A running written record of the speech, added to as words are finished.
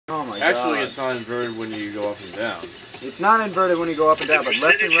Oh my god. Actually, it's not inverted when you go up and down. It's not inverted when you go up and down, but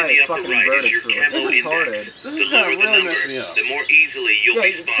left and right is fucking inverted. This is retarded. This is gonna really mess me up. The more easily you'll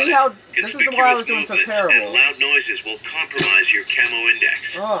be spotted. See how this is why I was doing so terrible. And loud noises will compromise your camo index.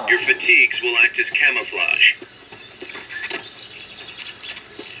 Oh. Your fatigues will act as camouflage.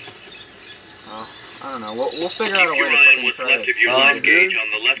 I don't know. We'll figure out a way to fucking fucking try left it. of your life gauge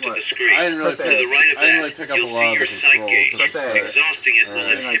on the left of the screen. I didn't really, to the right of I didn't that, really pick up a you'll lot see of the your sight controls. gauge. Press A. Exhausting it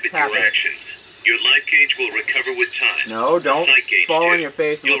will inhibit your actions. Your life gauge will recover with time. No, don't fall on your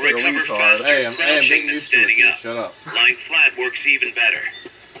face and You'll look like a recover retard. faster Hey, I'm crouching getting than used to it, standing dude. up. Shut up. Lying flat works even better.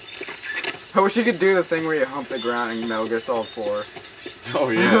 I wish you could do the thing where you hump the ground and Metal Gear Solid 4. Oh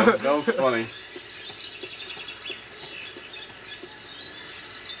yeah, that was funny.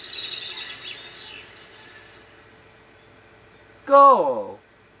 Go!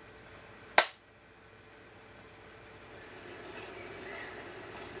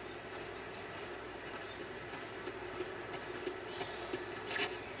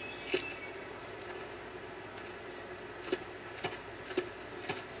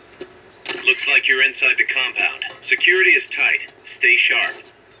 Looks like you're inside the compound. Security is tight. Stay sharp.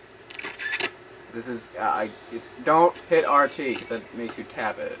 This is, it's, don't hit RT, because that makes you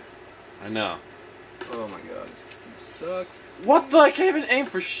tap it. I know. Oh my god, this game sucks. What the? I can't even aim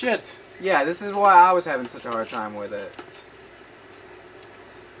for shit. Yeah, this is why I was having such a hard time with it.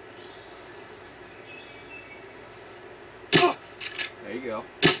 There you go.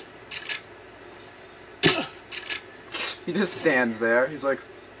 He just stands there. He's like,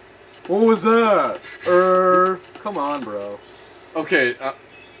 what was that? Come on, bro. Okay,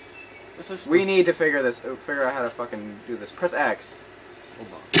 We need to figure out how to fucking do this. Press X. Hold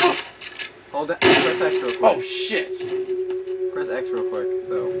on. Hold it. Press X real quick. Oh shit! Press X real quick,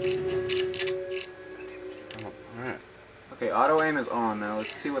 though. Oh, alright. Okay, auto aim is on now.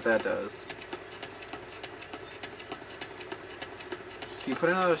 Let's see what that does. Can you put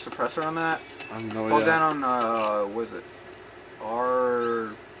another suppressor on that? I have no idea. Hold down on, what is it? R...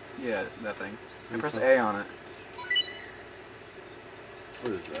 Yeah, that thing. And press A on it.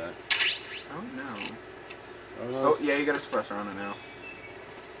 What is that? Oh, no. Oh, Oh, yeah, you got a suppressor on it now.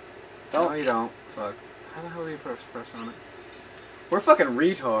 Oh. No, you don't. Fuck. How the hell do you press suppressor on it? We're fucking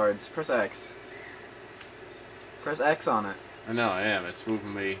retards. Press X. Press X on it. I know, I am. It's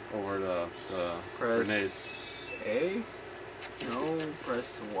moving me over the Press grenades. A? No,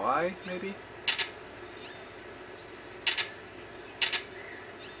 press Y, maybe?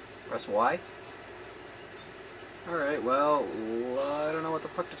 Press Y? Alright, well, I don't know what the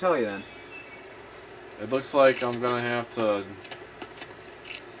fuck to tell you then. It looks like I'm gonna have to...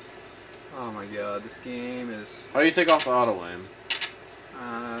 Oh my god, this game is... How do you take off the auto aim?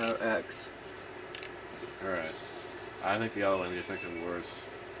 X. Alright. I think the auto aim just makes it worse.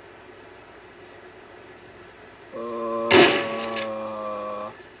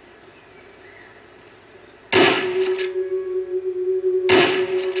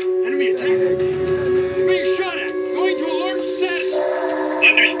 Enemy attack! Being shot at! Going to alert status!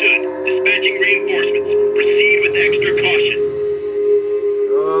 Understood. Dispatching reinforcements. Proceed with extra caution.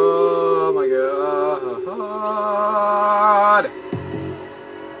 Oh my god!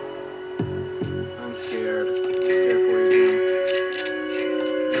 I'm scared. I'm scared for you,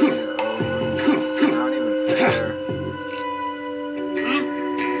 dude. It's not even fair.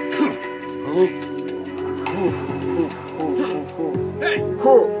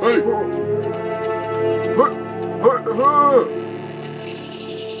 Hey!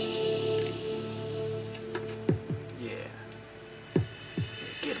 Yeah.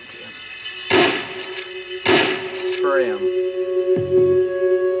 Get him, Jim. Spray him.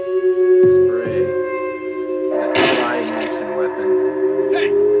 Spray. That sliding action weapon. Hey!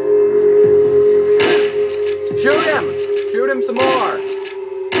 Shoot him! Shoot him some more!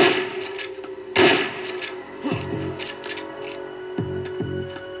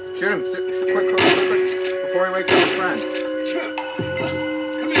 Shoot him! Quick, before he wakes up his friend.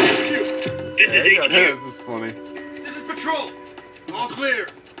 Come in, HQ. There you go. Yeah, this is funny. This is patrol. All clear.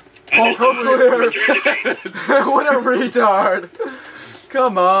 Oh, clear! What a retard!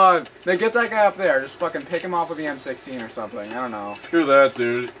 Come on! Then get that guy up there. Just fucking pick him off with the M16 or something. I don't know. Screw that,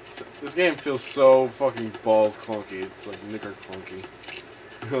 dude. This game feels so fucking balls clunky. It's like knicker clunky.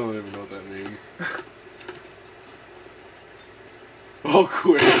 I don't even know what that means. Oh,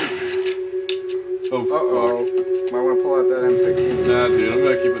 quit. Oh, fuck. Might want to pull out that M16. Nah, dude, I'm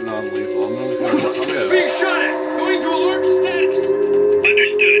gonna keep it non-lethal. I'm gonna... Being shot at! Going to alert status!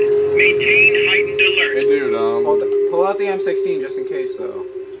 Understood. Maintain heightened alert. Hey, dude, Pull out the M16 just in case, though.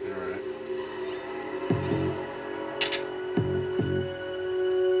 Alright.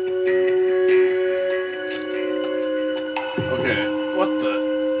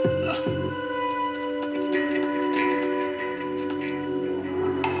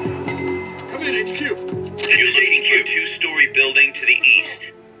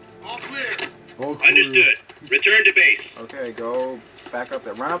 east. All clear. Oh, cool. Understood. Return to base. Okay, go back up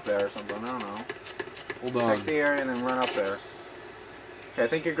there. Run up there or something. I don't know. Hold Pick on. the area and then run up there. Okay, I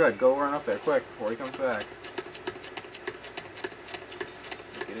think you're good. Go run up there quick before he comes back.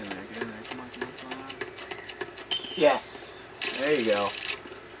 Get in there. Get in there. Come on, come on, come on. Yes! There you go.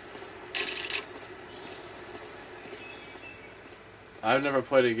 I've never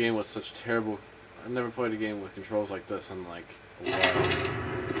played a game with such terrible... I've never played a game with controls like this in, like, a while.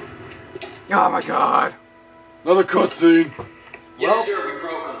 Oh my god! Another cutscene! Well, Sir, we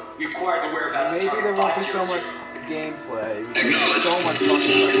broke them. We acquired the whereabouts. maybe there won't be so much gameplay. There's so much fucking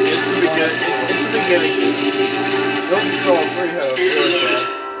It's the beginning. It's the beginning. Don't be so free have a really bad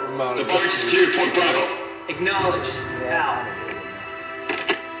amount of cutscenes. Acknowledged. Now.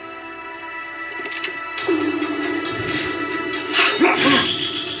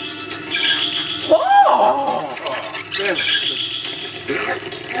 Whoa! Damn it.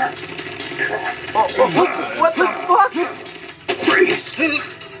 What the fuck? Freeze.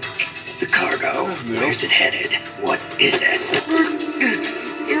 The cargo. Where's it headed? What is it?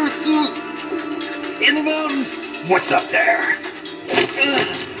 Airsuit. In the mountains. What's up there?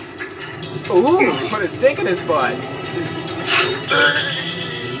 Ooh, put his dick in his butt.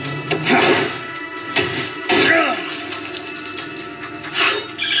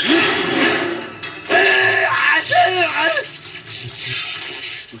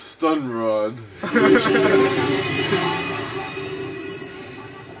 The stun rod.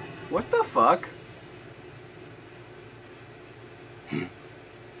 What the fuck?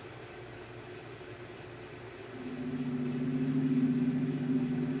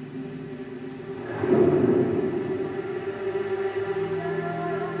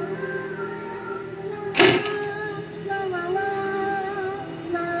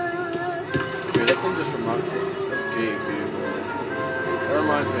 Dude, that thing just reminds me of Gay Vehicle. That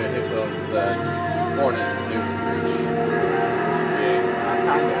reminds me of Hitler's Hornet Nuke Breach. It's gay.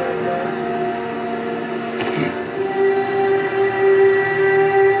 Kinda, I guess.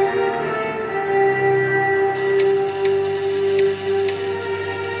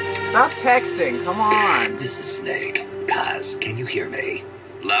 Stop texting, come on. This is Snake. Kaz, can you hear me?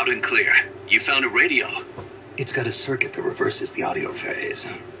 Loud and clear. You found a radio. It's got a circuit that reverses the audio phase.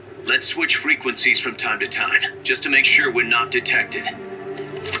 Let's switch frequencies from time to time, just to make sure we're not detected.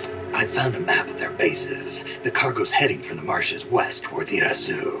 I found a map of their bases. The cargo's heading from the marshes west towards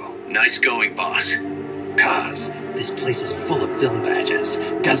Irasu. Nice going, boss. Kaz, this place is full of film badges.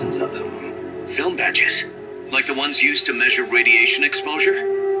 Dozens of them. Film badges? Like the ones used to measure radiation exposure?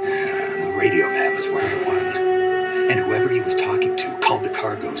 The radio man was wearing one. And whoever he was talking to called the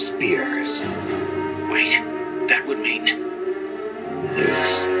cargo Spears. Wait, that would mean...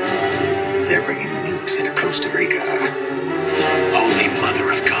 Nukes. They're bringing nukes into Costa Rica. Holy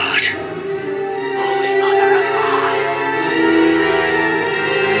Mother of God. Holy Mother of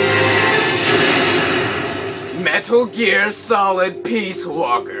God. Metal Gear Solid Peace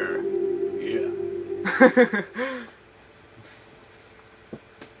Walker. Yeah.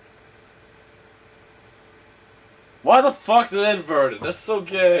 Why the fuck is it inverted? That's so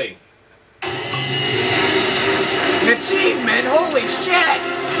gay. Achievement! Holy shit!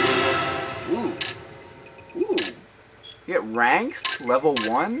 Ooh. Ooh. You get ranks? Level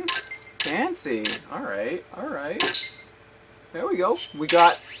 1? Fancy. Alright, alright. There we go. We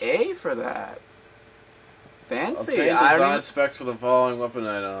got A for that. Fancy. Obtain I don't design even... specs for the following weapon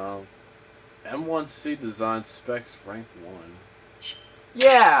item. M1C design specs rank 1.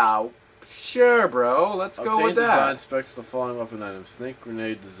 Yeah, sure, bro. Let's go Obtain with design that. specs for the following weapon item. Snake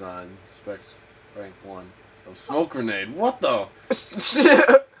grenade design specs rank 1. Oh, smoke grenade. What the? I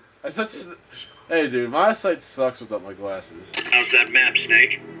said. Hey, dude, my eyesight sucks without my glasses. How's that map,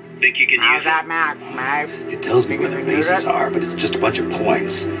 Snake? Think you can How's use that it? map, mate? It tells me where their bases are, but it's just a bunch of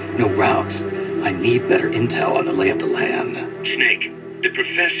points. No routes. I need better intel on the lay of the land. Snake, the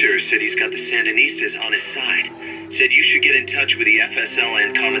professor said he's got the Sandinistas on his side. Said you should get in touch with the FSL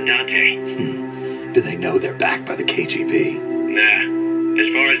and Commandante. Do they know they're backed by the KGB? Nah. As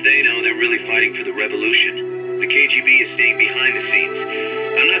far as they know, they're really fighting for the revolution. The KGB is staying behind the scenes.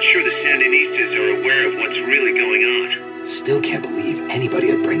 I'm not sure the Sandinistas are aware of what's really going on. Still can't believe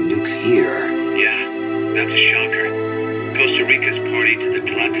anybody would bring nukes here. Yeah, that's a shocker. Costa Rica's party to the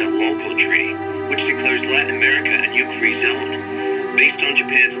Tlatelolco Treaty, which declares Latin America a nuke-free zone. Based on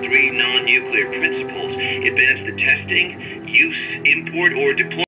Japan's 3 non-nuclear principles, it bans the testing, use, import, or deployment